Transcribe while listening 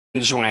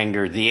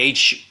Binswanger, the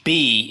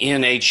HB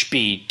in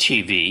HB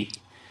TV.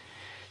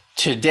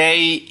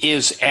 Today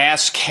is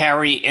Ask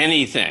Harry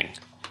Anything.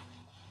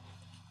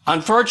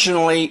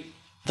 Unfortunately,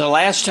 the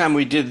last time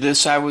we did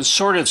this, I was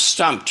sort of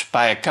stumped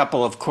by a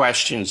couple of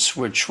questions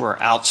which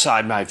were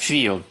outside my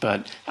field,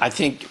 but I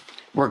think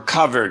we're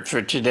covered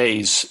for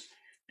today's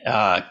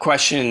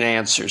question and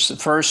answers. The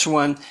first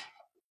one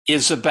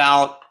is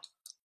about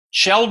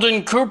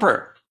Sheldon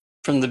Cooper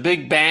from The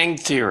Big Bang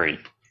Theory,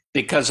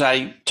 because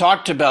I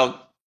talked about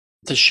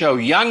the show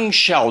Young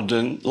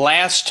Sheldon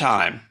last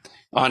time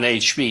on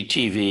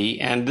HBTV,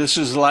 and this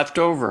is left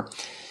over.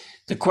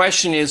 The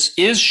question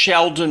is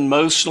Sheldon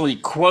mostly,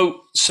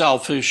 quote,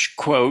 selfish,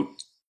 quote,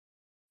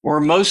 or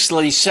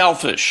mostly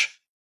selfish,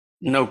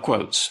 no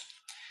quotes?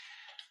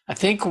 I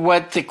think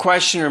what the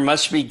questioner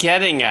must be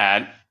getting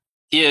at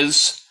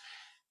is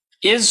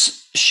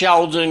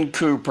Sheldon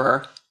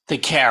Cooper, the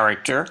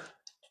character,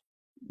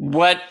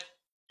 what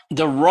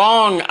the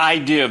wrong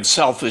idea of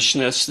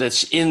selfishness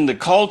that's in the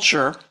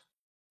culture,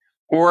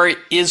 or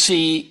is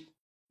he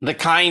the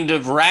kind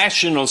of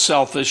rational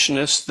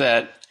selfishness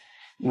that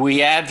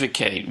we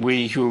advocate,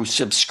 we who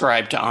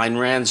subscribe to Ayn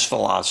Rand's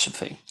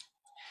philosophy?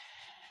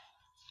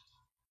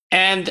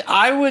 And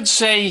I would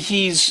say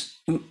he's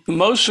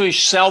mostly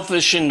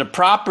selfish in the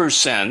proper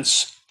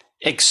sense,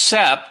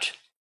 except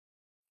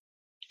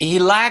he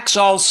lacks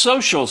all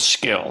social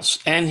skills,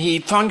 and he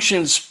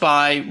functions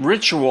by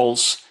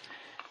rituals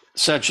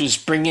such as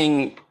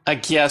bringing a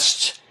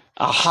guest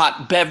a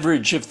hot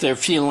beverage if they're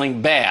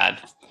feeling bad.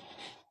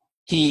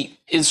 He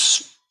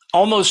is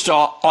almost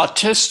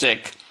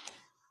autistic.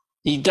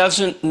 He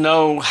doesn't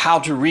know how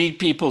to read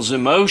people's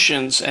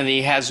emotions, and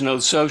he has no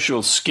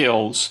social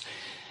skills.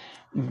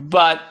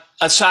 But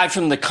aside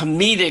from the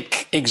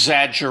comedic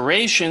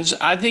exaggerations,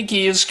 I think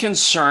he is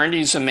concerned.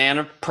 He's a man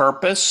of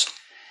purpose,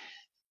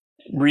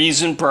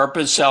 reason,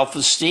 purpose,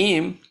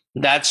 self-esteem.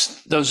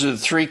 Those are the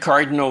three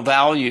cardinal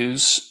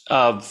values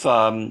of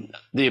the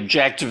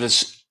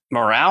objectivist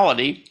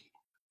morality.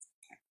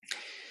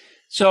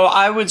 So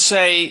I would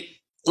say,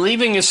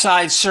 leaving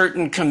aside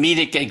certain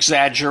comedic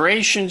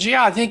exaggerations,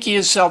 I think he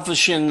is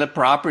selfish in the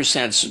proper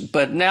sense.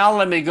 But now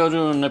let me go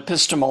to an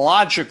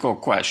epistemological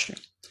question.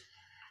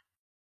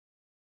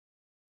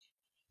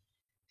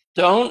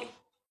 Don't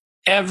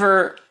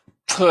ever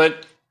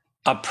put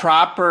a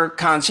proper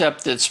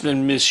concept that's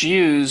been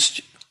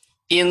misused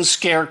in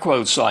scare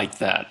quotes like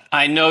that.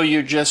 I know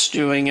you're just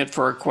doing it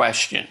for a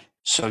question,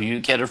 so you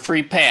get a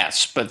free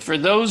pass. But for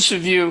those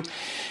of you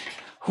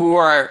who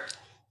are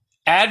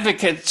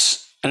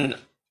advocates and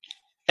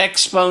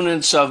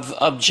exponents of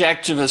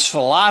objectivist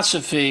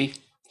philosophy,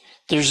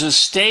 there's a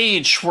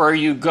stage where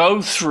you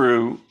go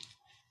through,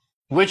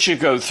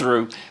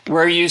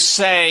 where you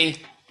say,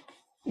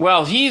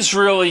 well, he's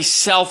really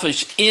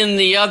selfish in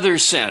the other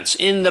sense,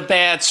 in the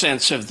bad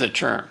sense of the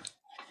term.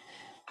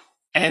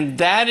 And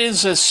that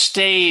is a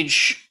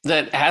stage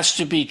that has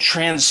to be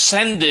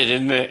transcended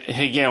in the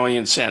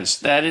Hegelian sense.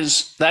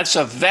 That's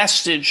a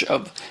vestige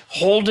of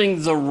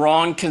holding the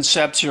wrong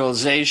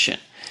conceptualization,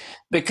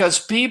 because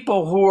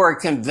people who are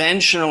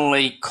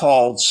conventionally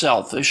called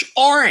selfish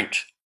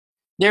aren't.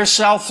 They're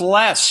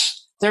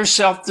selfless. They're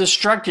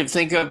self-destructive.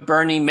 Think of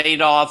Bernie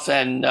Madoff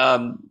and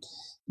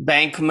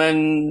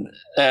Bankman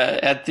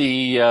at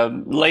the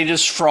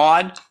latest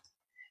fraud.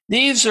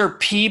 These are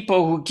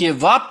people who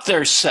give up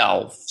their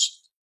selves.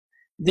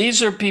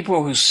 These are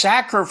people who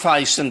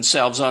sacrifice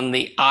themselves on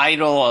the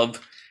idol of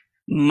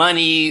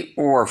money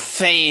or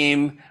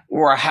fame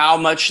or how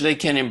much they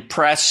can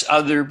impress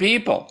other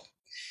people.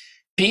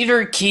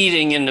 Peter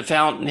Keating in The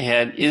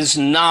Fountainhead is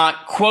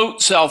not,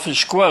 quote,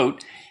 selfish,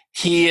 quote.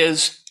 He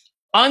is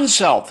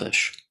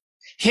unselfish.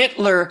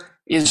 Hitler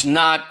is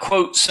not,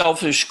 quote,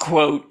 selfish,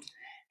 quote.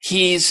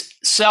 He's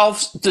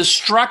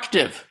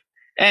self-destructive,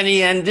 and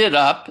he ended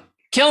up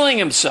killing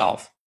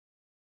himself,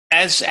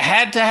 as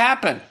had to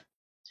happen.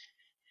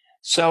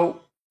 So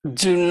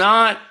do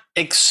not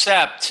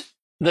accept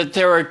that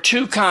there are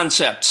two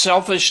concepts,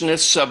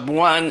 selfishness sub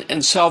one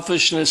and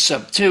selfishness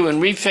sub two,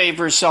 and we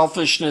favor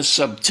selfishness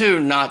sub two,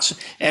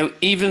 and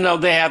even though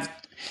they have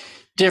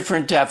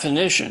different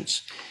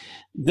definitions.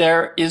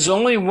 There is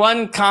only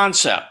one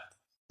concept,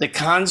 the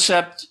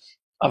concept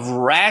of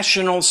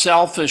rational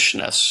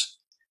selfishness.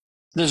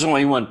 There's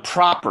only one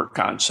proper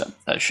concept,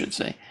 I should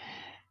say.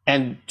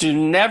 And do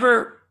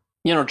never,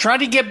 try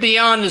to get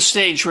beyond the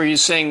stage where you're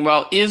saying,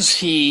 well, is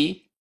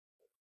he,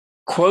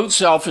 quote,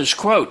 selfish,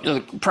 quote?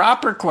 The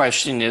proper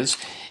question is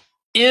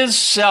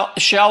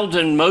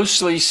Sheldon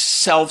mostly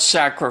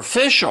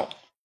self-sacrificial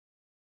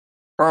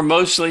or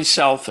mostly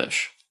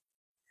selfish?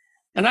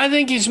 And I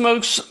think he's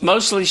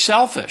mostly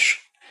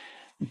selfish.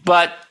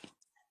 But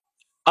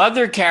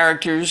other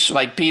characters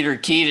like Peter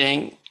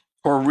Keating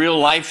or real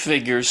life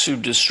figures who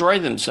destroy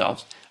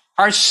themselves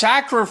are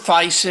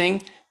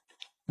sacrificing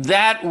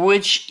that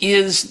which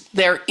is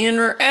their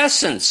inner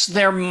essence,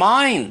 their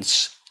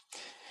minds.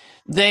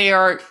 They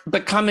are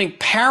becoming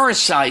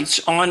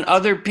parasites on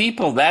other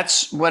people.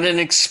 That's what an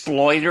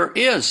exploiter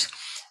is.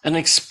 An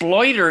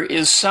exploiter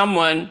is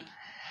someone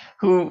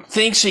who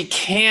thinks he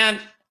can't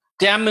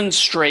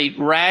demonstrate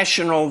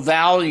rational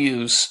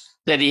values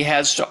that he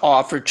has to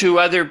offer to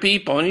other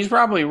people. And he's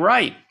probably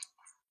right.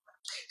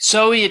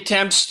 So he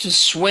attempts to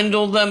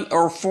swindle them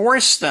or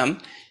force them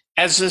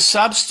as a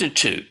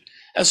substitute.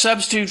 A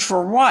substitute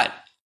for what?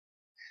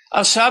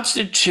 A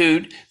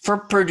substitute for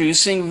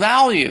producing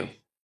value.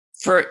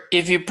 For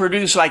if you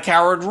produce like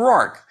Howard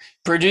Rourke,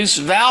 produce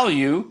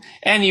value,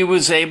 and he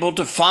was able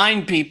to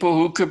find people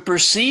who could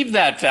perceive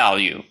that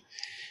value.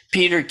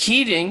 Peter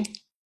Keating,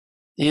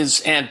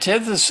 his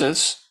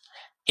antithesis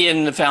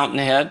in The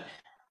Fountainhead,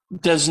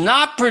 does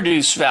not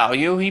produce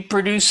value. He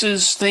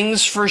produces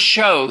things for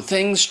show,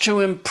 things to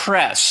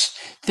impress,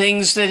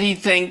 things that he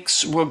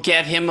thinks will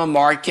get him a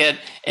market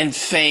and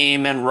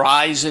fame and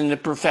rise in the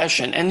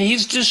profession. And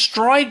he's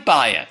destroyed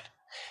by it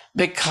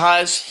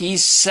because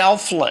he's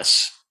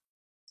selfless.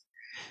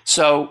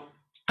 So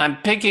I'm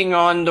picking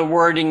on the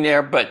wording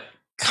there, but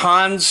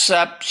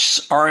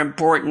concepts are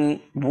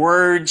important.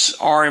 Words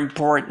are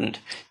important.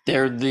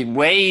 They're the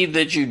way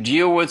that you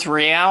deal with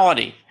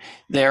reality.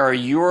 They're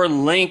your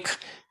link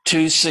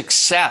to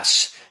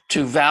success,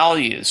 to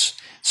values.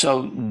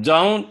 So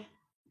don't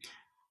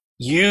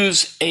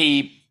use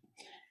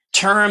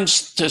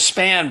terms to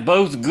span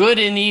both good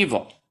and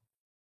evil,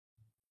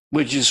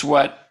 which is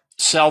what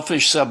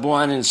selfish, sub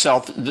one, and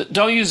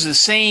don't use the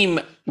same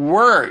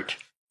word.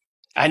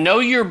 I know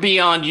you're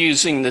beyond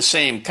using the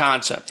same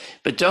concept,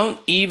 but don't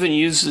even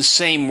use the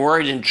same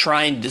word and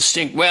try and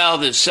distinguish, well,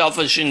 there's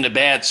selfish in the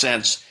bad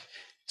sense,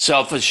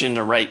 selfish in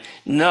the right.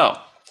 No.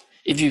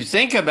 If you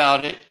think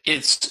about it,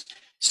 it's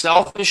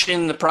selfish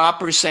in the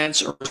proper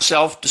sense, or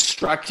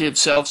self-destructive,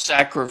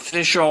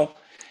 self-sacrificial,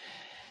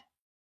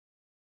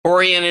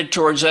 oriented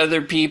towards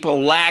other people,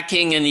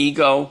 lacking an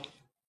ego.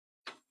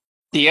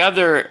 The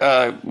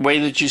other way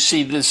that you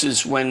see this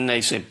is when they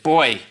say,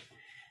 boy,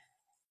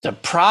 the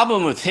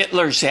problem with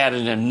Hitler's had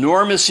an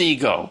enormous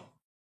ego,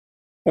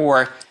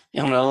 or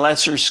on a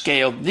lesser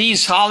scale,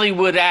 these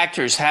Hollywood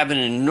actors have an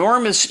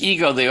enormous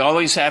ego. They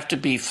always have to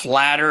be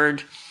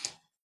flattered.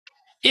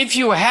 If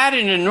you had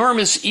an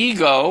enormous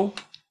ego,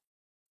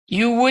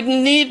 you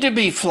wouldn't need to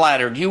be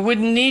flattered. You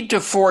wouldn't need to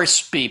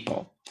force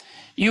people.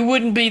 You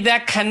wouldn't be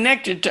that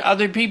connected to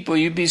other people.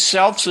 You'd be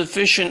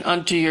self-sufficient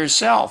unto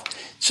yourself.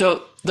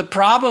 So the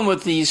problem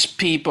with these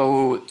people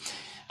who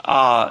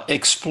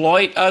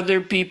exploit other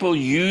people,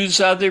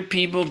 use other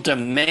people,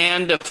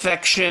 demand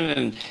affection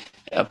and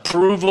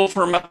approval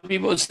from other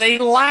people, is they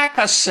lack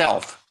a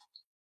self.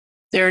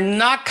 They're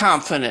not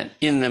confident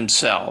in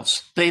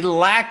themselves. They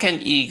lack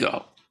an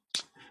ego.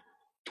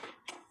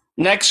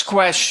 Next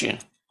question.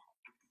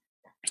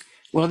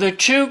 Well, there are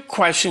two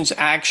questions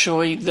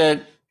actually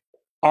that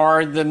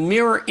are the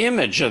mirror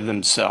image of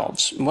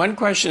themselves. One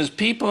question is,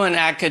 people in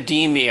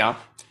academia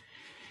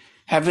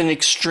have an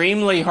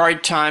extremely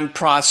hard time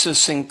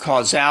processing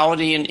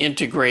causality and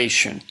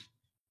integration.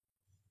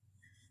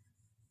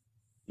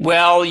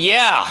 Well,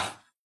 yeah,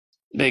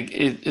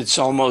 it's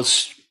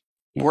almost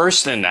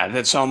worse than that.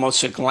 It's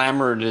almost a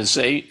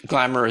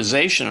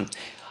glamorization.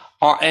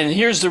 And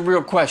here's the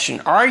real question.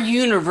 Are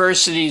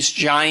universities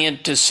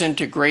giant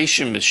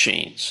disintegration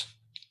machines?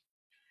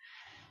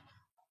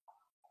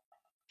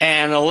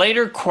 And a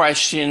later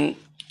question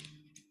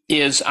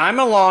is, I'm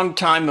a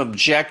longtime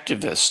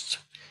objectivist.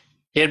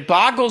 It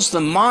boggles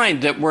the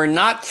mind that we're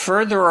not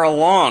further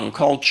along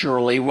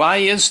culturally. Why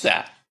is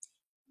that?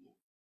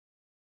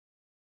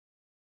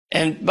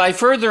 And by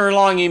further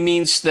along, he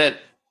means that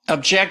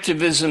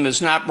objectivism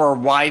is not more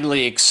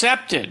widely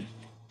accepted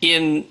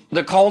in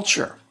the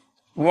culture.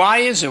 Why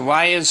is it?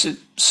 Why is it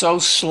so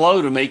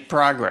slow to make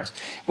progress?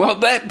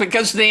 Well,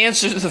 because the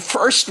answer to the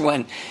first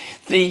one,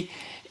 the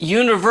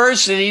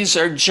universities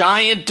are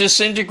giant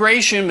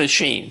disintegration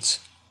machines.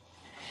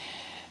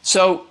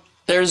 So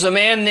there's a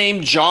man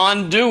named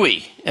John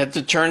Dewey at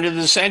the turn of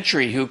the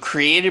century who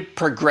created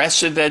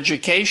progressive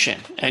education.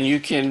 And you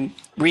can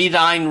read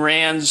Ayn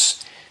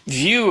Rand's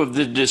view of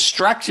the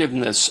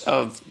destructiveness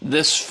of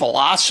this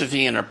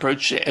philosophy and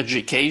approach to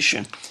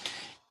education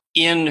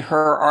in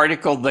her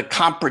article, The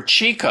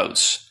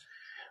Comprachicos,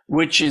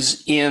 which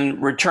is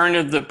in Return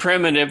of the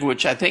Primitive,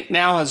 which I think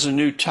now has a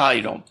new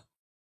title.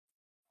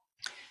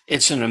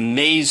 It's an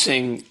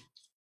amazing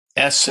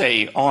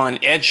essay on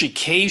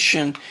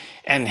education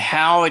and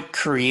how it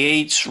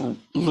creates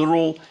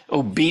little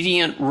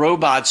obedient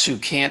robots who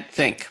can't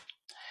think.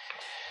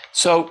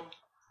 So,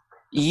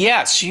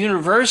 yes,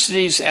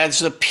 universities as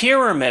the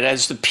pyramid,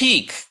 as the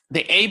peak,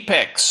 the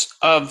apex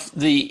of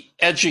the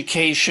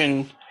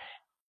education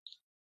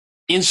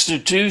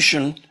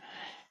institution,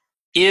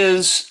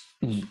 is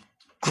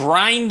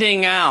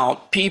grinding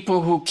out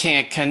people who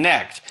can't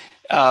connect.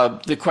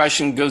 The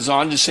question goes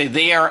on to say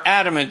they are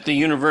adamant, the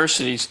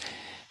universities,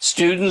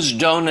 students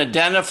don't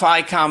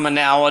identify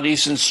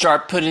commonalities and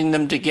start putting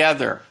them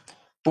together.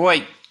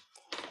 Boy,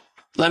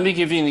 let me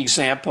give you an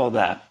example of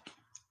that.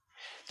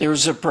 There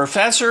was a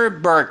professor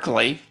at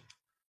Berkeley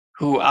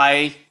who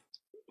I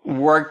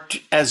worked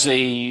as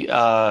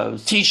a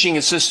teaching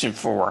assistant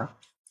for,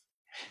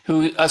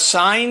 who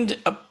assigned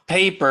a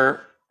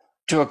paper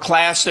to a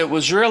class that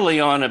was really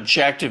on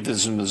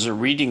objectivism. It was a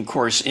reading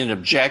course in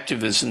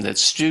objectivism that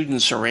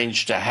students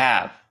arranged to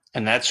have.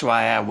 And that's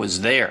why I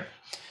was there.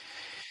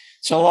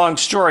 It's a long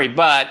story,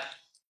 but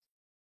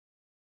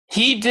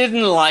he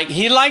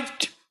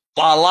liked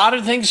a lot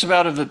of things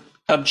about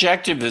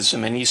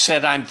objectivism. And he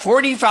said, I'm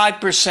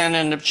 45%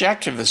 an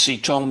objectivist, he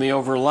told me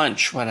over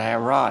lunch when I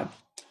arrived.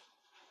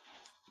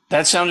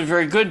 That sounded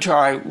very good to her.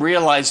 I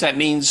realized that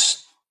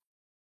means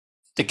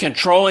the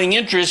controlling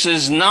interest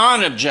is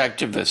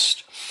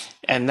non-objectivist.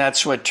 And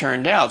that's what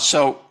turned out.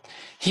 So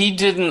he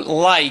didn't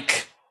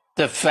like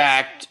the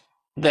fact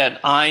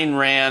that Ayn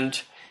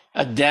Rand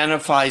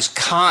identifies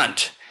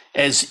Kant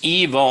as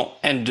evil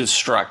and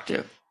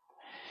destructive.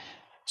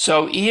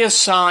 So he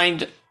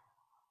assigned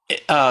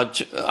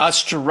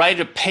us to write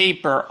a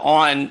paper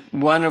on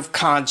one of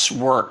Kant's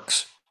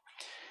works.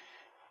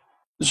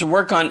 It's a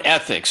work on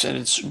ethics, and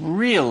it's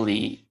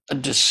really a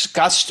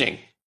disgusting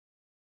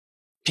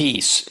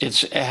piece.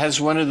 It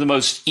has one of the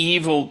most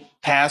evil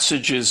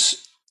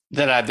passages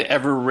that I've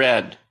ever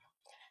read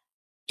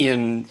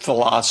in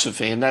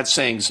philosophy, and that's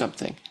saying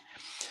something.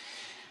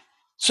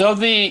 So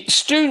the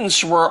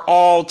students were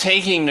all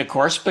taking the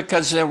course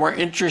because they were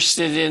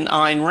interested in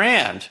Ayn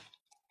Rand.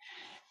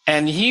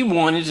 And he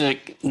wanted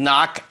to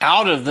knock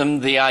out of them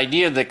the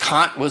idea that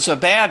Kant was a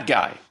bad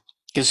guy,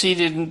 because he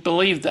didn't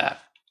believe that.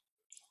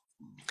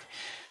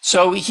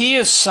 So he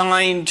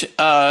assigned,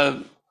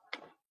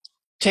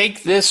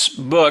 take this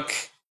book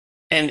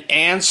and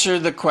answer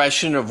the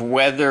question of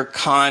whether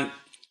Kant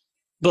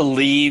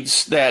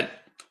believes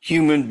that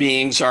human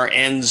beings are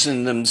ends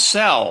in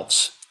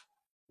themselves,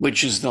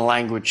 which is the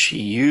language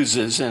he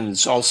uses, and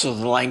it's also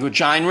the language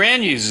Ayn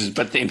Rand uses,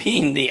 but they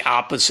mean the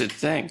opposite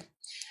thing.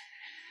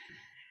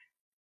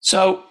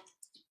 So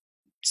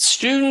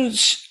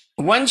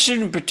one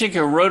student in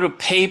particular wrote a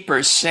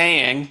paper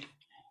saying,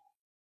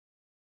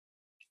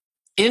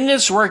 in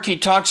this work, he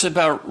talks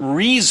about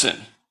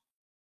reason,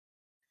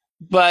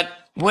 but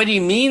what he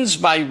means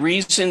by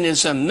reason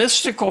is a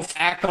mystical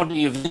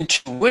faculty of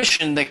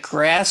intuition that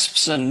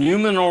grasps a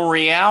noumenal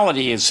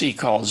reality, as he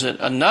calls it,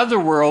 another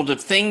world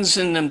of things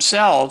in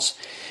themselves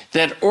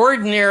that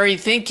ordinary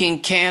thinking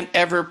can't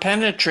ever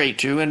penetrate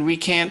to, and we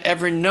can't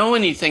ever know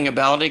anything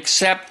about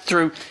except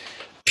through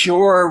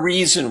pure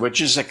reason, which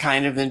is a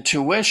kind of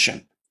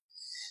intuition.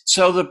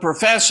 So the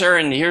professor,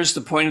 and here's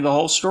the point of the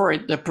whole story,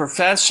 the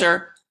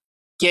professor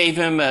gave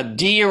him a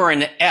D or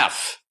an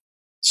F,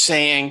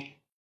 saying,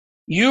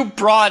 you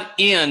brought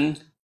in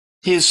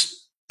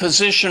his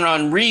position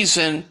on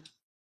reason,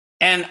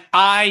 and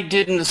I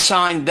didn't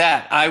assign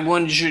that. I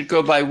wanted you to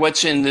go by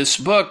what's in this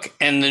book,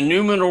 and the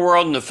noumenal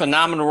world and the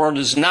phenomenal world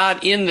is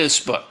not in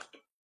this book.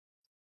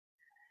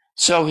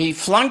 So he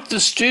flunked the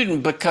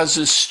student because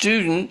the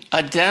student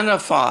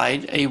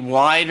identified a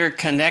wider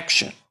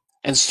connection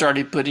and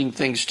started putting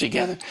things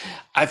together.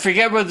 I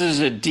forget whether it's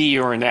a D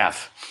or an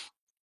F.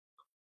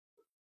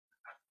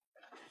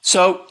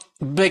 So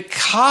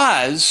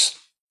because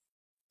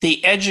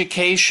the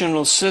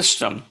educational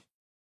system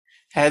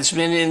has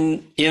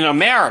been in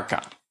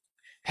America,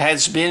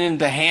 has been in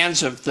the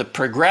hands of the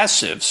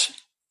progressives,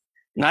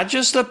 not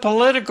just the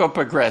political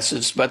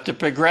progressives, but the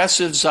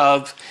progressives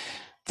of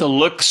the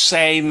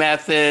look-say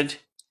method,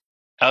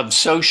 of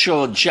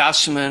social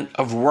adjustment,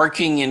 of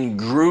working in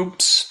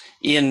groups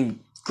in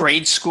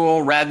grade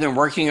school rather than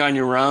working on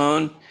your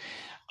own,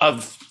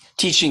 of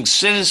teaching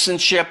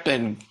citizenship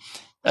and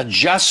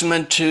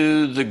adjustment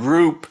to the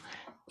group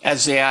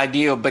as the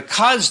ideal.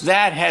 Because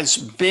that has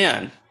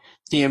been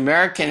the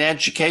American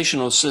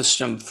educational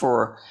system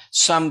for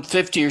some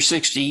 50 or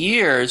 60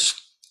 years,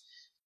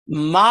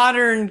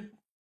 modern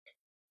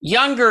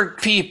younger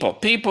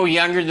people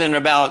younger than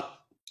about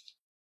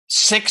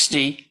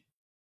 60,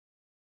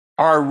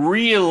 are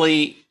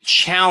really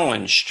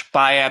challenged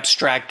by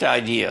abstract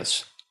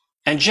ideas.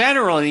 And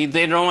generally,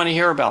 they don't want to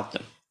hear about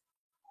them.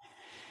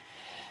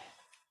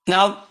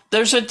 Now,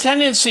 there's a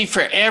tendency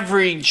for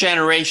every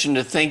generation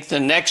to think the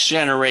next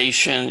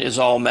generation is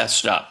all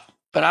messed up.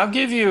 But I'll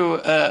give you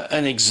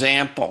an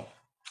example.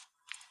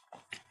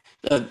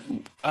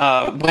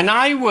 When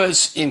I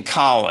was in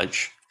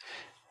college,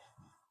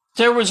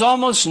 there was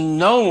almost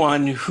no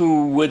one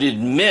who would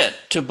admit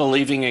to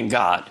believing in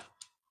God.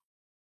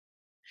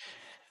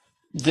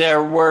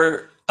 There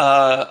were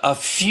a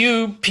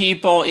few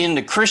people in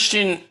the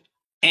Christian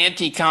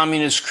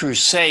anti-communist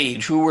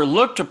crusade who were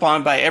looked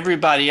upon by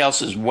everybody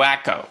else as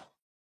wacko.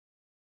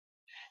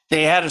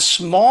 They had a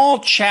small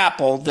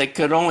chapel that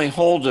could only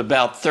hold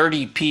about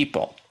 30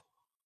 people.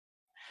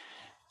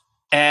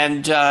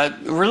 And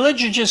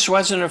religion just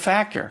wasn't a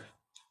factor.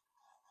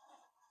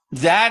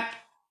 That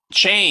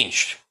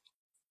changed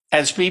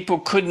as people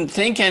couldn't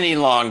think any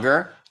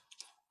longer.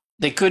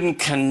 They couldn't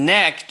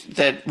connect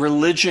that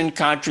religion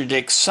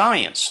contradicts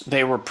science.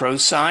 They were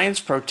pro-science,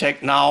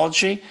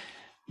 pro-technology,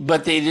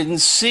 but they didn't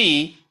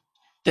see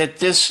that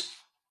this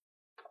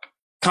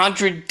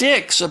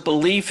contradicts a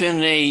belief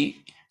in a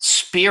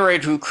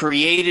spirit who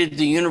created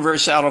the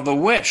universe out of a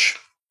wish,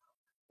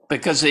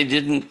 because they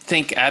didn't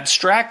think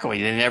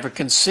abstractly. They never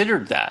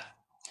considered that.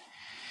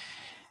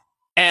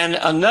 And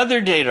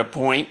another data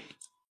point,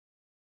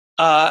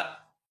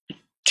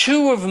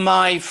 two of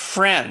my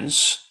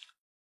friends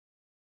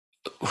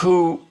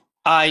who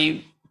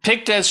I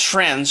picked as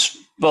friends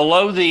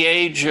below the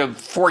age of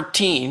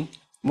 14,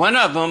 one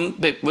of them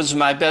was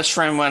my best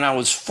friend when I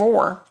was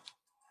 4.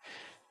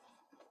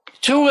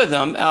 Two of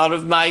them out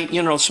of my,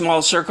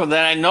 small circle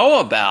that I know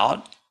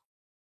about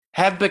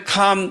have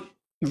become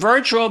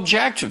virtual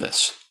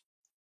objectivists.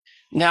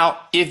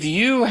 Now, if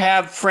you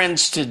have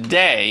friends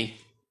today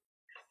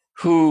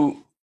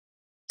who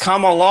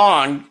come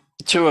along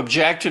to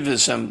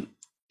objectivism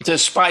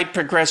despite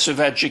progressive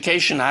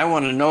education, I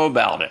want to know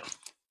about it.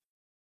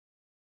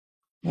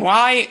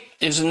 Why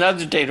is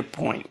another data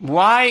point?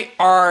 Why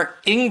are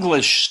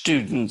English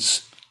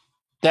students,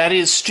 that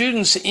is,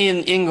 students in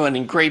England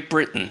and Great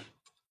Britain,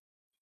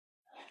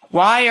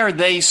 why are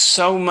they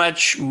so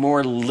much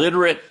more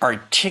literate,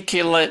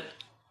 articulate,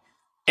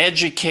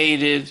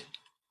 educated,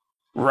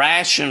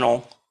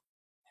 rational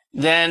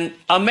than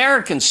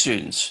American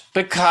students?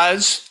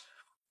 Because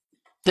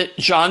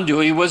John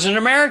Dewey was an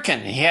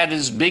American. He had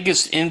his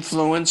biggest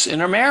influence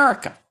in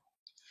America.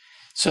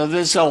 So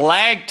there's a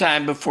lag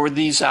time before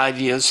these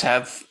ideas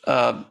have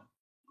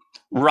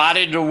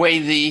rotted away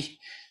the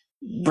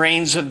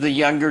brains of the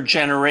younger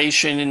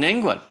generation in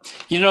England.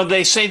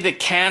 They say that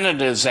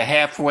Canada is a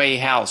halfway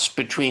house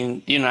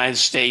between the United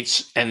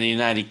States and the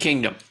United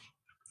Kingdom.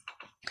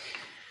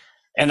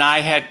 And I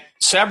had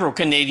several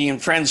Canadian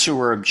friends who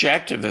were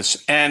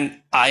objectivists, and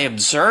I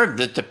observed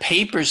that the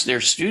papers their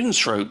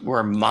students wrote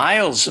were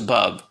miles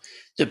above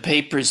the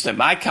papers that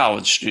my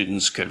college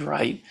students could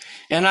write.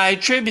 And I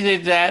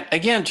attributed that,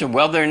 again, to,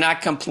 they're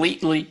not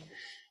completely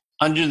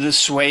under the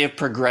sway of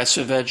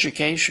progressive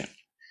education.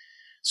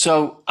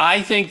 So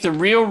I think the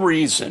real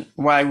reason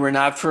why we're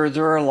not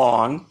further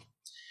along,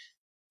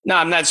 now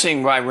I'm not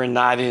saying why we're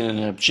not in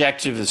an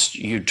objectivist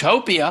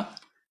utopia,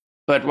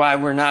 but why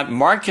we're not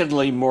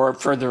markedly more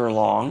further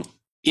along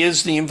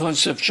is the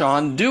influence of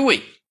John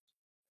Dewey.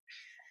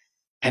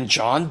 And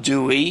John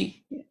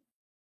Dewey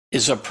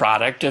is a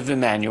product of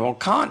Immanuel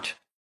Kant.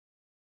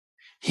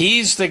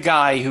 He's the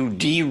guy who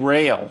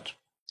derailed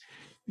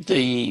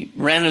the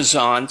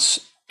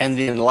Renaissance and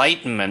the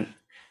Enlightenment,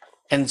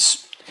 and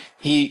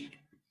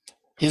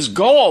his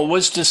goal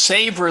was to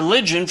save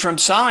religion from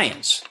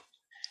science.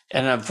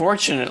 And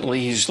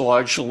unfortunately, he's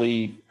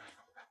largely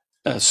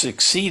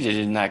succeeded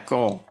in that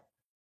goal.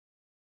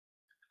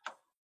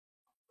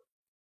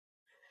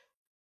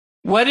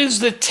 What is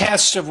the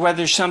test of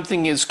whether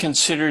something is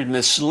considered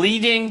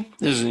misleading?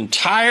 This is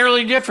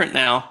entirely different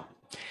now.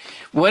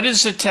 What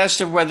is the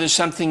test of whether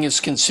something is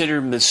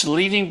considered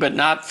misleading but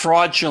not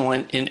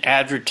fraudulent in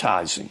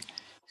advertising?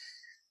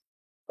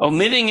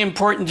 Omitting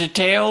important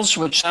details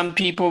which some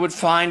people would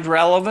find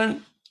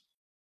relevant.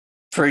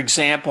 For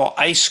example,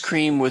 ice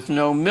cream with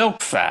no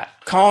milk fat.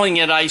 Calling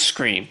it ice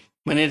cream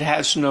when it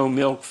has no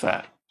milk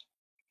fat.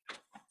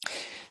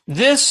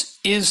 This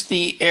is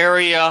the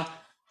area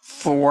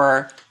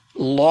for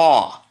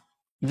law.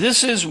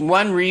 This is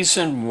one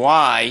reason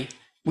why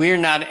we're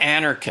not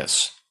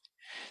anarchists.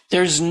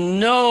 There's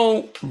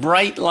no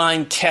bright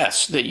line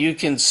test that you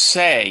can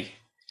say,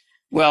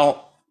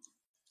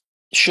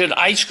 should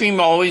ice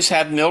cream always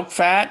have milk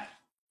fat?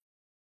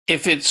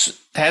 If it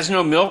has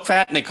no milk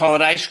fat and they call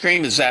it ice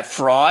cream, is that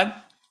fraud?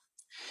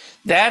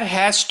 That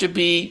has to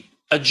be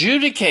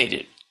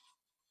adjudicated.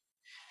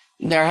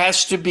 There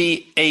has to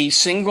be a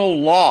single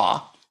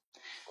law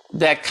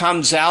that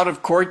comes out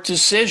of court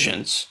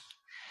decisions.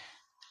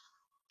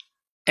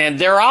 And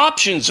there are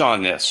options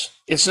on this.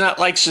 It's not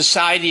like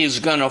society is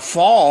going to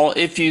fall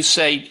if you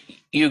say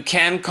you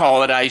can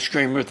call it ice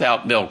cream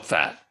without milk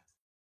fat.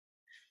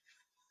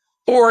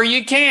 Or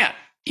you can't.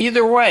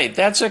 Either way,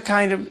 that's a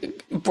kind of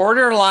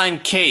borderline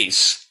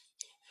case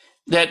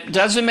that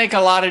doesn't make a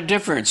lot of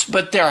difference,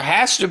 but there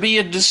has to be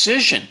a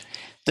decision.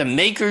 The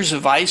makers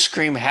of ice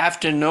cream have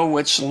to know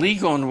what's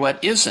legal and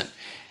what isn't.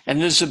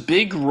 And there's a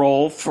big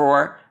role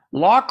for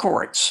law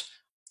courts,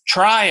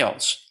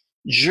 trials,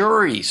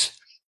 juries,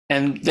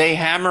 and they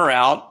hammer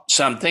out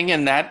something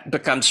and that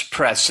becomes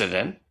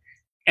precedent.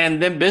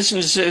 And then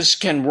businesses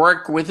can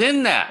work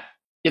within that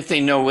if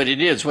they know what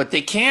it is. What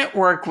they can't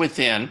work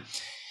within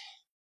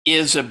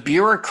is a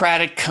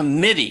bureaucratic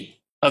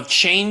committee of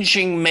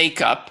changing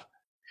makeup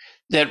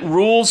that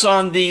rules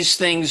on these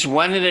things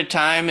one at a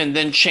time and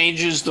then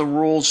changes the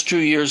rules 2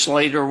 years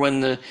later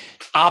when the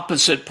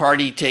opposite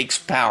party takes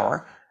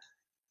power.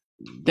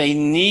 They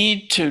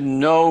need to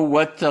know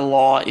what the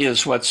law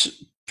is,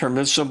 what's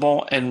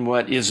permissible and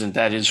what isn't.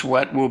 That is,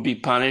 what will be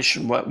punished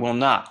and what will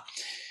not.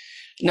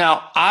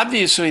 Now,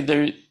 obviously,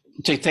 to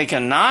take a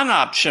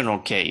non-optional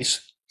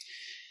case,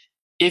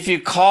 if you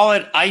call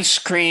it ice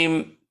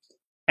cream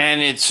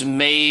and it's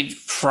made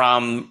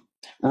from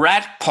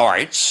rat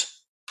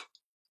parts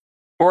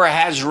or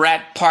has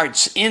rat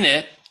parts in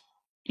it,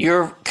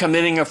 you're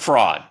committing a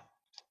fraud.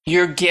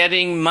 You're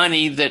getting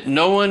money that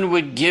no one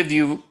would give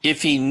you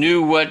if he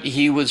knew what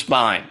he was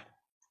buying.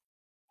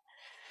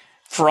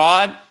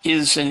 Fraud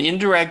is an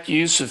indirect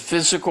use of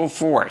physical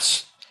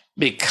force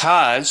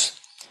because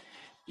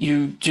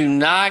You do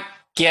not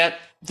get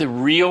the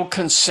real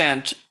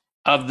consent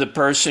of the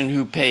person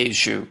who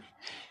pays you.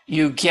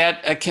 You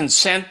get a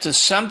consent to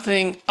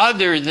something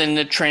other than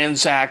the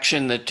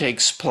transaction that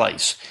takes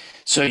place.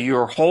 So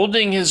you're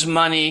holding his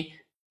money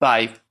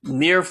by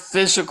mere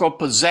physical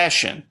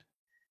possession.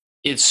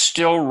 It's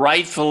still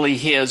rightfully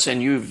his,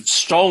 and you've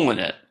stolen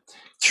it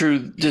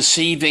through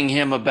deceiving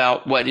him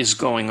about what is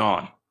going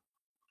on.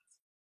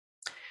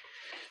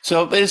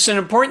 So it's an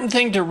important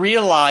thing to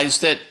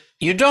realize that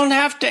you don't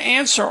have to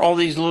answer all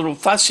these little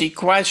fussy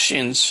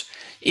questions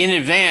in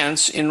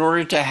advance in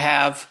order to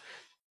have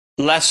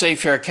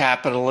laissez-faire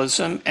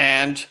capitalism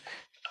and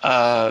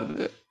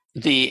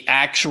the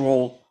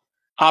actual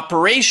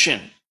operation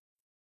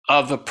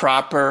of a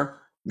proper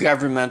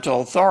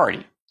governmental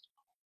authority.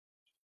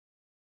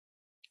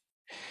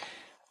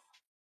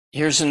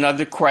 Here's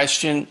another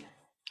question.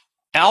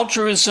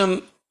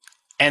 Altruism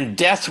and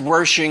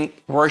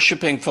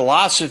death-worshipping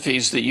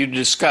philosophies that you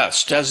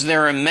discussed, does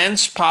their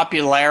immense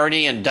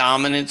popularity and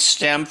dominance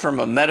stem from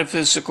a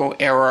metaphysical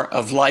era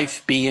of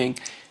life being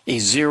a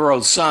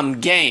zero-sum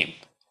game?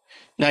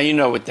 Now, you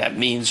know what that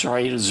means,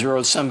 right? A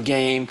zero-sum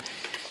game.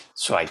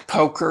 It's like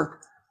poker.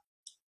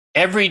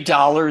 Every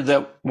dollar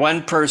that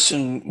one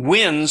person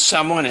wins,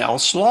 someone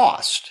else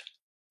lost.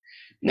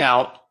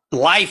 Now,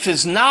 life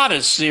is not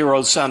a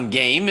zero-sum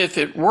game. If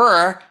it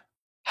were,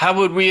 how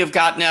would we have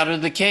gotten out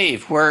of the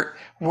cave?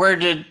 Where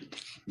did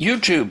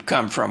YouTube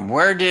come from?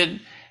 Where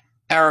did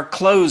our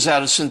clothes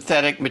out of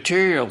synthetic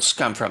materials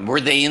come from?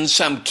 Were they in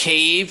some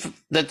cave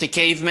that the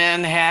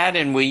caveman had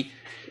and we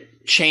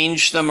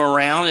changed them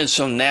around, and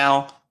so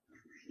now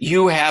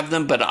you have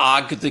them, but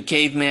Og the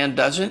caveman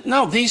doesn't?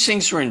 No, these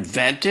things were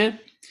invented.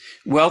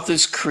 Wealth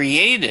is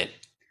created.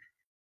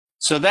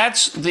 So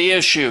that's the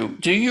issue.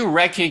 Do you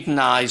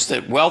recognize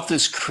that wealth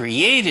is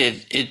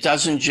created? It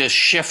doesn't just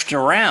shift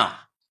around.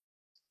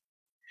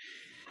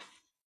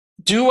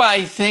 Do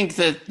I think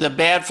that the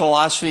bad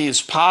philosophy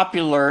is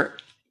popular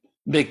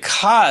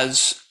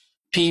because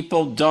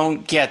people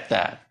don't get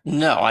that?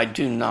 No, I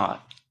do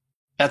not.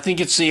 I think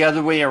it's the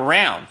other way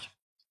around.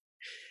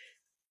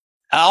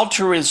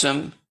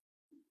 Altruism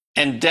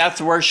and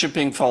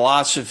death-worshipping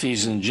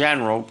philosophies in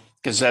general,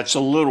 because that's a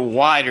little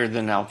wider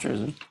than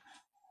altruism,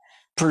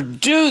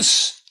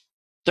 produce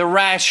the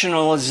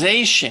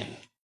rationalization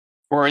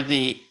or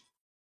the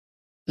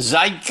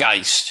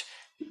zeitgeist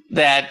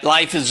that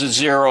life is a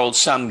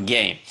zero-sum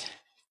game.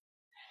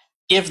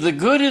 If the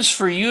good is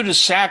for you to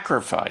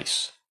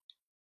sacrifice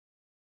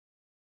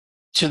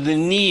to the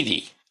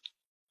needy,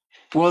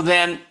 well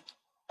then,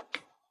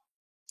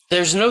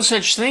 there's no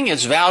such thing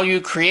as value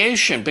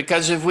creation,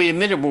 because if we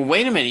admit it, well,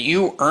 wait a minute,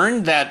 you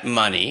earned that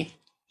money,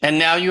 and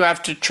now you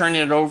have to turn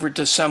it over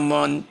to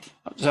someone,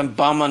 some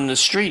bum on the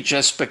street,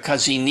 just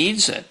because he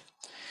needs it.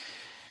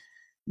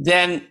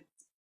 Then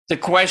the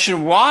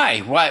question, why?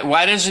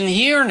 Why doesn't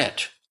he earn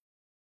it?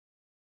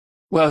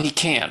 Well, he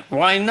can't.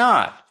 Why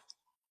not?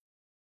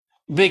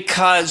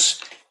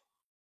 Because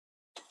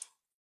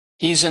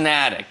he's an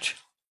addict.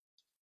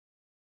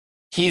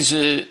 He's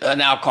an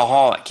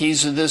alcoholic.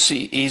 He's a this,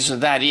 he's a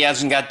that. He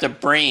hasn't got the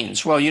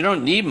brains. Well, you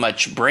don't need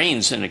much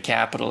brains in a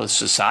capitalist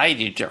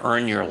society to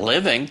earn your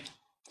living.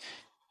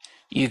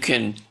 You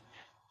can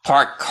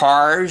park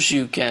cars.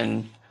 You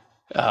can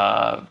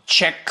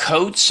check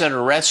coats at a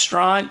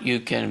restaurant. You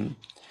can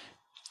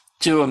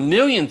do a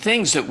million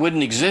things that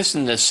wouldn't exist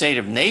in the state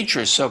of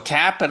nature. So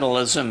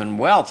capitalism and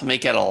wealth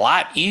make it a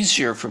lot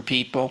easier for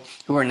people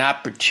who are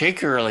not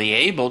particularly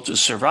able to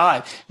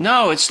survive.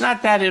 No, it's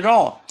not that at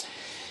all.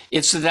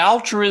 It's that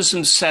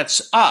altruism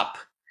sets up,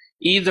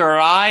 either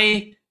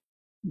I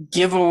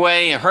give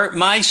away and hurt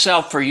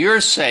myself for your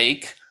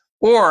sake,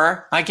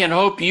 or I can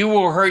hope you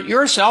will hurt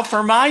yourself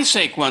for my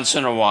sake once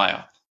in a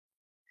while.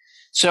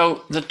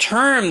 So the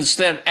terms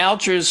that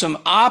altruism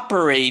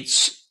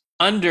operates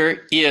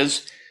under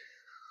is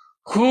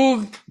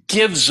who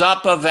gives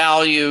up a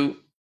value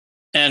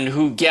and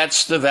who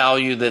gets the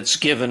value that's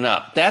given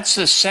up. That's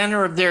the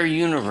center of their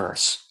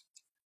universe.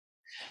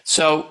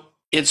 So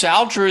it's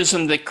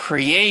altruism that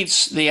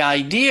creates the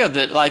idea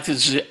that life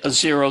is a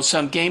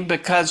zero-sum game,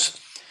 because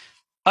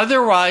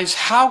otherwise,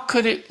 how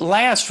could it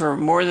last for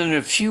more than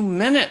a few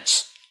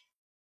minutes?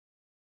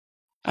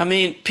 I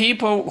mean,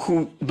 people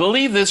who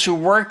believe this, who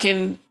work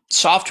in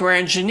software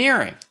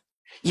engineering,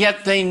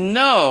 yet they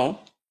know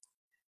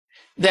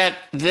that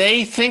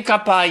they think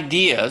up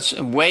ideas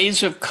and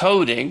ways of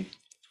coding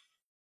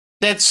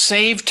that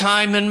save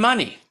time and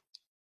money.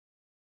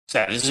 Is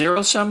that a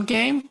zero-sum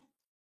game?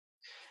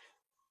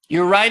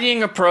 You're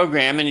writing a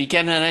program and you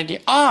get an idea.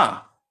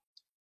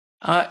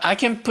 I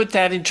can put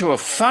that into a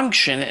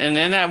function, and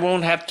then I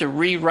won't have to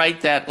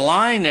rewrite that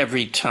line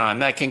every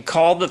time. I can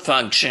call the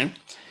function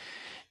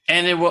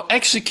and it will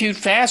execute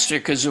faster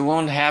because it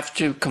won't have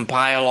to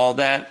compile all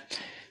that.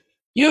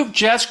 You've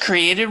just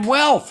created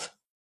wealth.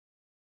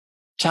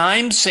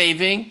 Time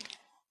saving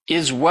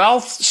is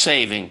wealth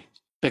saving,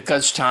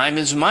 because time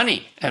is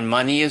money and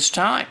money is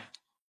time.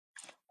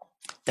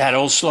 That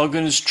old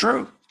slogan is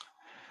true.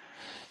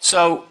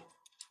 So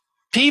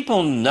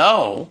people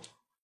know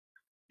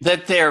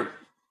that they're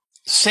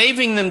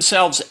saving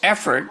themselves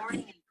effort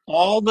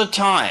all the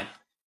time.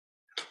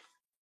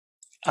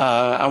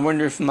 I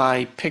wonder if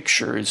my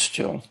picture is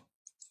still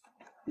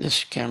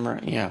this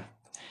camera. Yeah.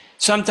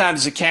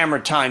 Sometimes the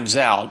camera times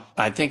out.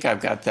 I think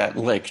I've got that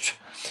licked.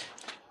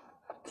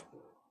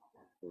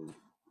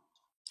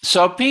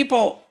 So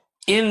people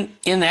in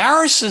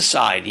our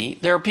society,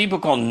 there are people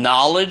called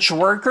knowledge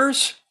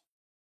workers,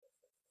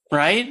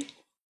 right?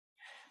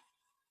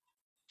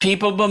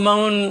 People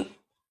bemoan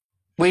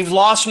we've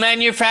lost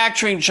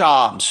manufacturing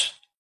jobs.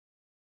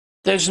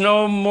 There's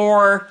no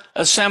more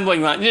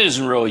assembling. It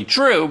isn't really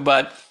true,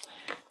 but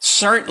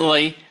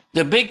certainly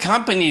the big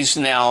companies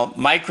now,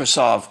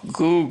 Microsoft,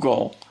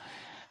 Google,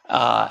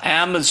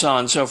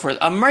 Amazon, so forth,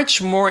 are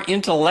much more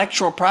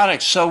intellectual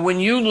products. So when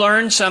you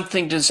learn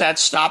something, does that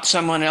stop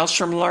someone else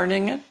from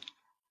learning it?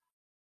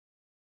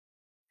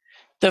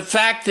 The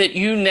fact that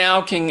you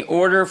now can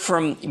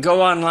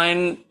go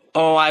online,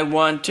 oh, I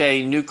want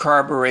a new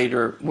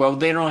carburetor. Well,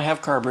 they don't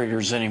have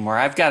carburetors anymore.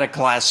 I've got a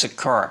classic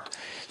car.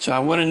 So I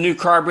want a new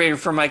carburetor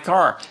for my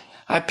car.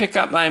 I pick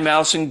up my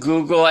mouse and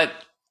Google it,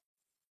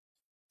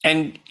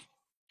 and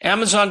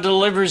Amazon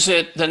delivers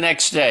it the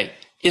next day.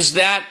 Is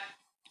that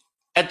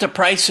at the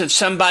price of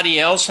somebody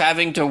else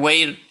having to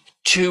wait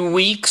 2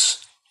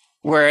 weeks,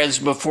 whereas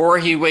before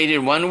he waited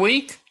 1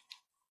 week?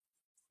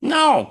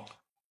 No.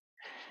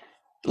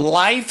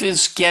 Life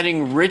is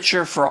getting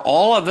richer for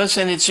all of us,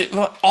 and it's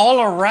all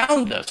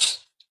around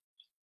us.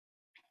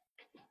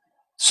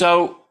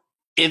 So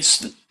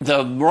it's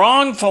the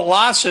wrong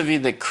philosophy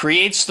that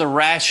creates the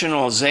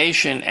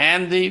rationalization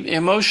and the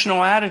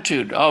emotional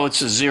attitude. Oh,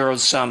 it's a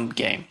zero-sum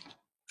game.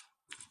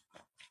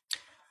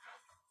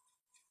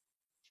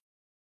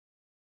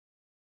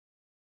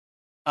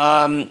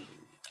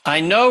 I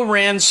know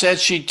Rand said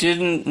she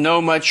didn't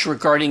know much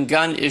regarding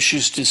gun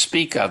issues to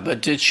speak of,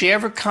 but did she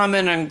ever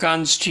comment on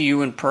guns to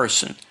you in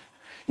person?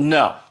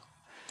 No.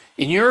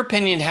 In your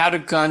opinion, how do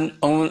gun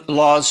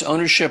laws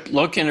ownership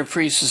look in a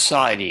free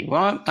society?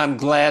 Well, I'm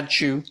glad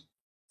you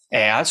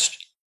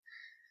asked.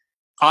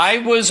 I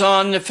was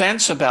on the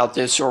fence about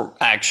this, or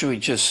actually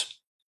just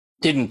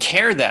didn't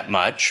care that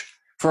much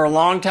for a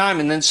long time.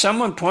 And then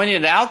someone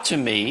pointed out to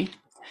me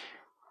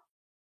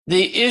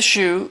the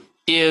issue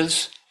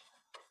is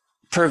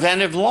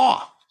preventive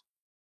law.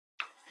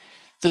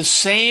 The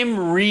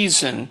same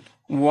reason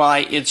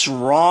why it's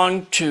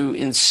wrong to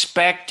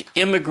inspect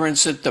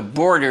immigrants at the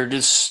border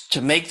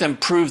to make them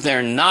prove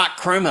they're not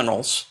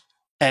criminals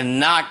and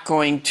not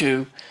going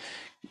to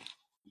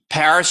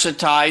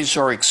parasitize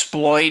or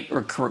exploit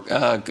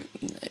or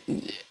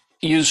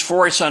use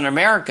force on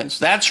Americans.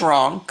 That's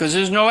wrong because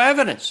there's no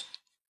evidence.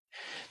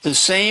 The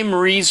same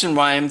reason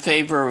why I'm in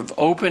favor of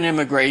open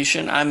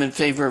immigration, I'm in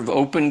favor of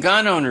open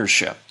gun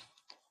ownership.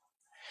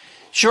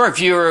 Sure, if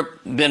you've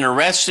been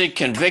arrested,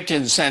 convicted,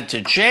 and sent to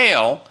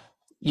jail,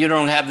 you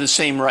don't have the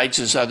same rights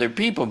as other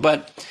people.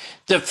 But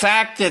the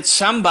fact that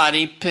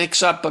somebody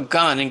picks up a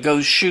gun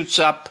and shoots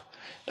up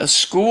a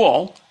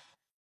school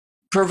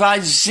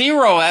provides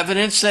zero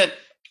evidence that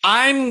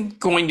I'm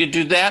going to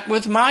do that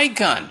with my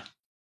gun.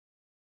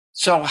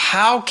 So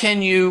how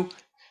can you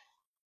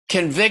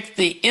convict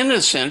the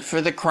innocent for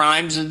the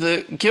crimes of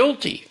the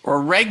guilty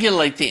or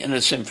regulate the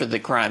innocent for the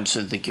crimes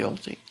of the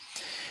guilty?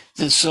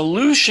 The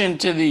solution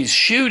to these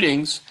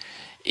shootings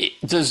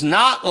does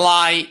not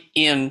lie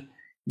in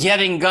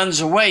getting guns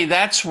away.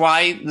 That's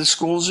why the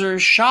schools are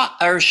shot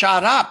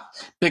up,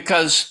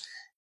 because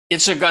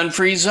it's a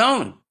gun-free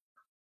zone,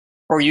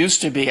 or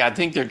used to be. I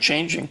think they're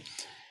changing.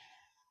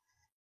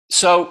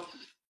 So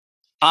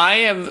I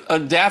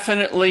have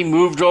definitely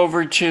moved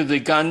over to the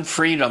gun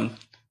freedom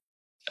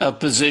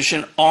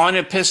position on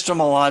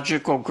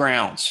epistemological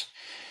grounds.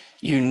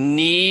 You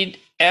need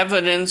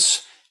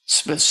evidence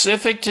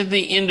specific to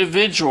the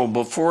individual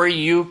before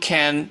you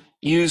can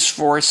use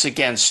force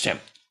against him.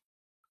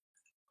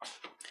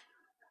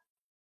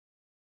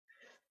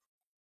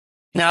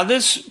 Now,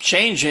 this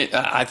change,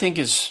 I think,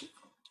 is,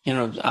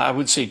 I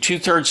would say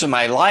 2/3 of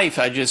my life,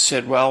 I just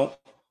said, well,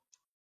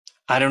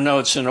 I don't know,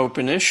 it's an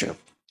open issue.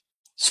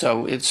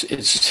 So it's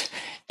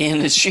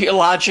in the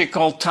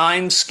geological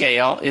time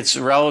scale, it's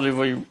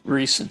relatively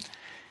recent.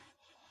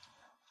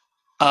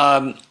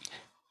 Another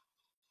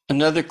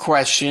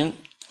question.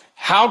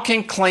 How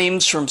can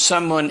claims from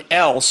someone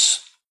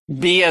else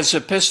be as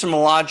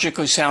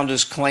epistemologically sound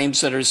as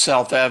claims that are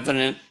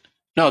self-evident?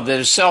 No, that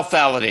are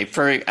self-validate.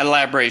 For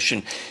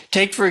elaboration,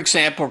 take, for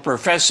example, a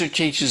professor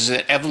teaches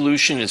that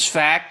evolution is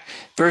fact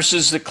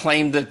versus the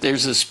claim that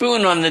there's a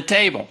spoon on the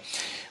table.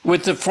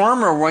 With the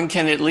former, one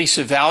can at least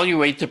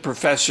evaluate the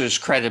professor's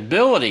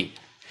credibility,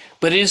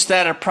 but is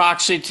that a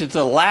proxy to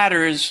the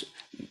latter's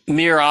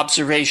mere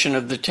observation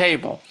of the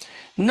table?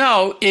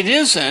 No, it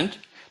isn't.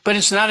 But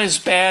it's not as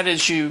bad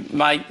as you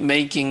might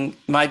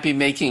be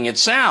making it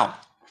sound.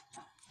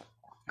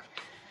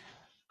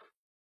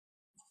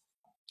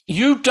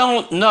 You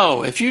don't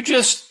know. If you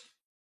just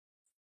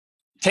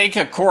take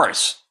a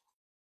course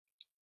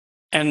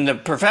and the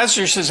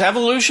professor says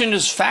evolution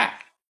is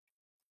fact,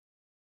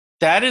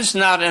 that is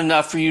not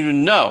enough for you to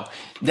know.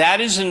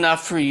 that is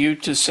enough for you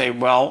to say,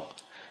 well,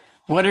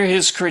 what are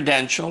his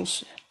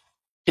credentials?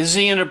 Is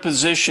he in a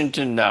position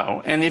to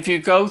know? And if you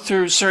go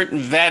through certain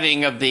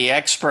vetting of the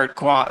expert,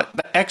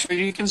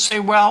 you can say,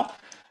 well,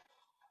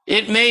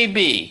 it may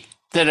be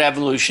that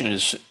evolution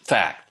is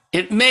fact.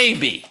 It may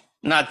be,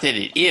 not that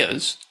it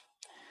is.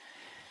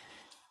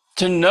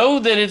 To know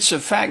that it's a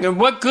fact, and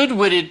what good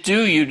would it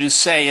do you to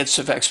say it's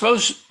a fact?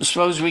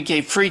 Suppose we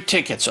gave free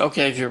tickets.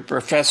 Okay, if your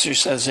professor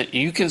says it,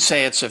 you can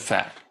say it's a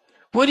fact.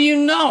 What do you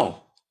know?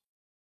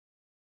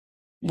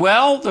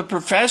 Well, the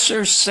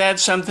professor said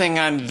something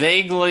I'm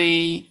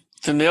vaguely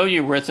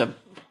familiar with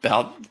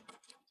about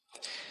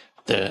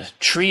the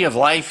tree of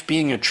life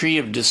being a tree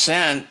of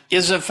descent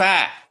is a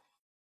fact.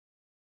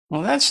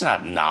 Well, that's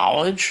not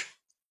knowledge.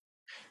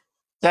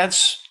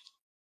 That's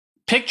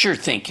picture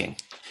thinking.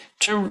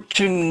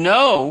 To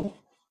know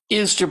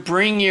is to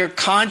bring your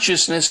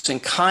consciousness in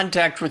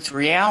contact with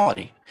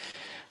reality.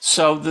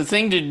 So the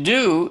thing to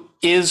do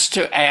is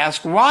to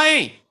ask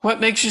why. What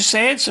makes you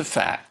say it's a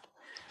fact?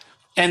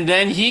 And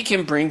then he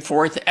can bring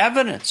forth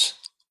evidence.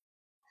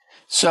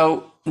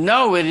 So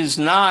no, it is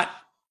not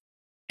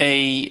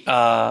a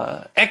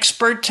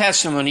expert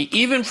testimony,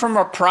 even from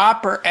a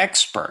proper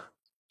expert,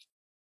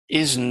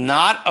 is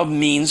not a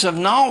means of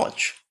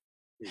knowledge.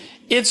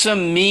 It's a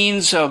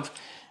means of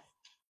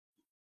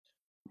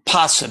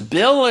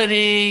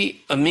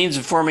possibility, a means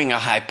of forming a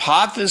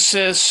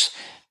hypothesis,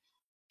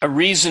 a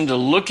reason to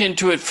look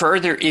into it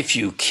further if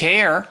you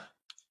care.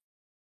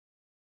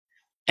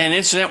 And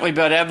incidentally,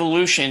 about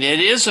evolution, it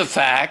is a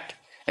fact,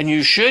 and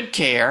you should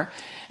care,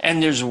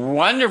 and there's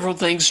wonderful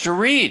things to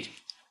read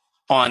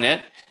on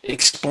it,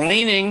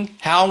 explaining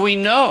how we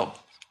know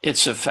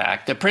it's a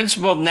fact. The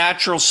principle of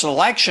natural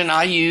selection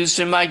I used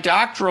in my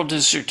doctoral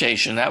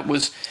dissertation. That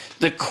was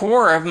the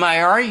core of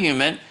my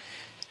argument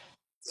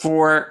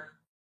for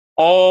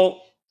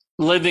all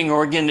living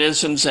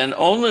organisms, and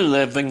only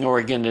living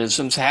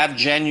organisms have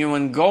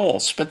genuine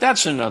goals. But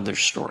that's another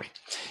story.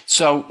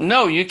 So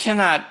no, you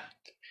cannot,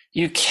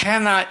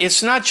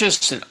 it's not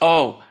just an,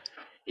 oh,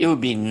 it would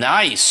be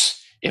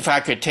nice if I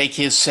could take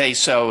his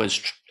say-so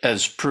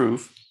as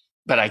proof,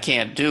 but I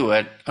can't do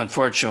it.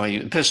 Unfortunately,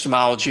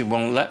 epistemology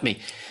won't let me.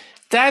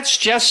 That's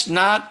just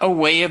not a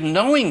way of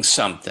knowing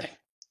something.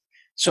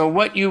 So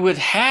what you would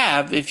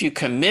have if you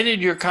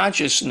committed your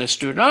consciousness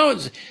to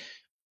it,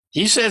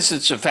 he says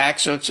it's a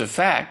fact, so it's a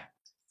fact,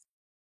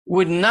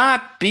 would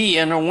not be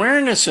an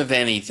awareness of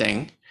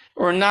anything,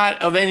 or not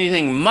of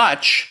anything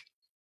much.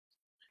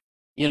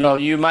 You know,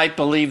 you might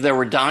believe there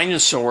were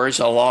dinosaurs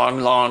a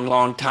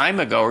long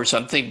time ago or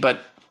something, but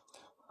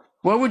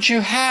what would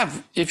you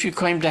have if you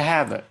claimed to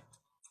have it?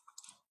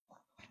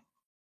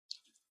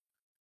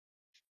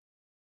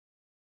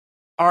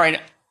 All right,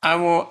 I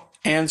will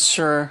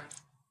answer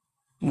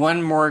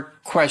one more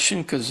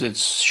question because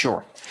it's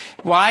short.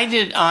 Why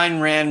did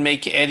Ayn Rand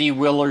make Eddie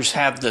Willers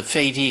have the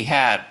fate he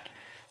had?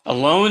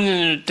 Alone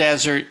in the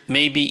desert,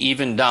 maybe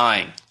even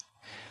dying.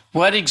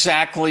 What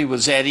exactly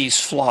was Eddie's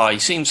flaw? He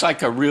seems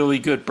like a really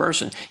good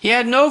person. He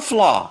had no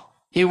flaw.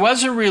 He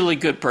was a really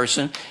good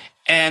person.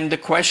 And the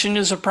question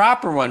is a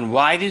proper one.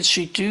 Why did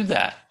she do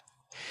that?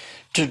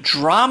 To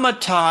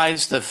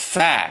dramatize the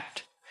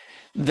fact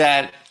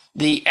that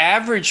the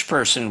average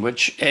person,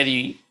 which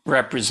Eddie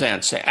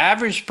represents, the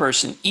average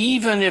person,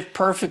 even if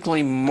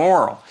perfectly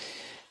moral,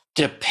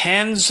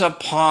 depends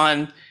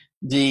upon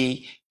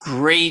the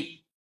great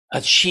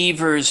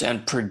achievers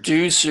and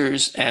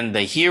producers and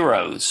the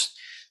heroes,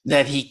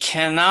 that he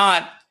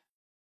cannot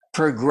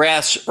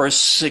progress or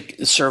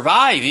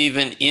survive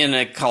even in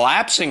a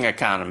collapsing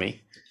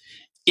economy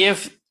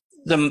if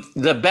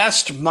the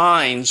best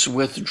minds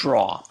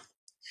withdraw.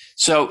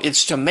 So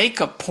it's to make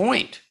a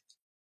point.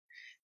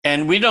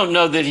 And we don't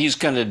know that he's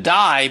going to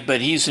die,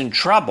 but he's in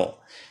trouble.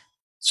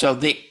 So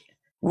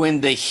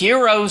when the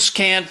heroes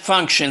can't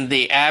function,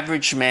 the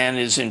average man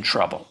is in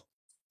trouble.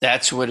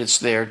 That's what it's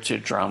there to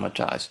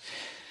dramatize.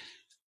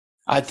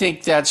 I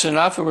think that's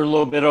enough. We're a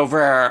little bit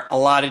over our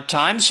allotted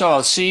time, so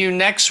I'll see you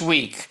next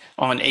week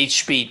on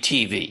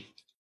HBTV.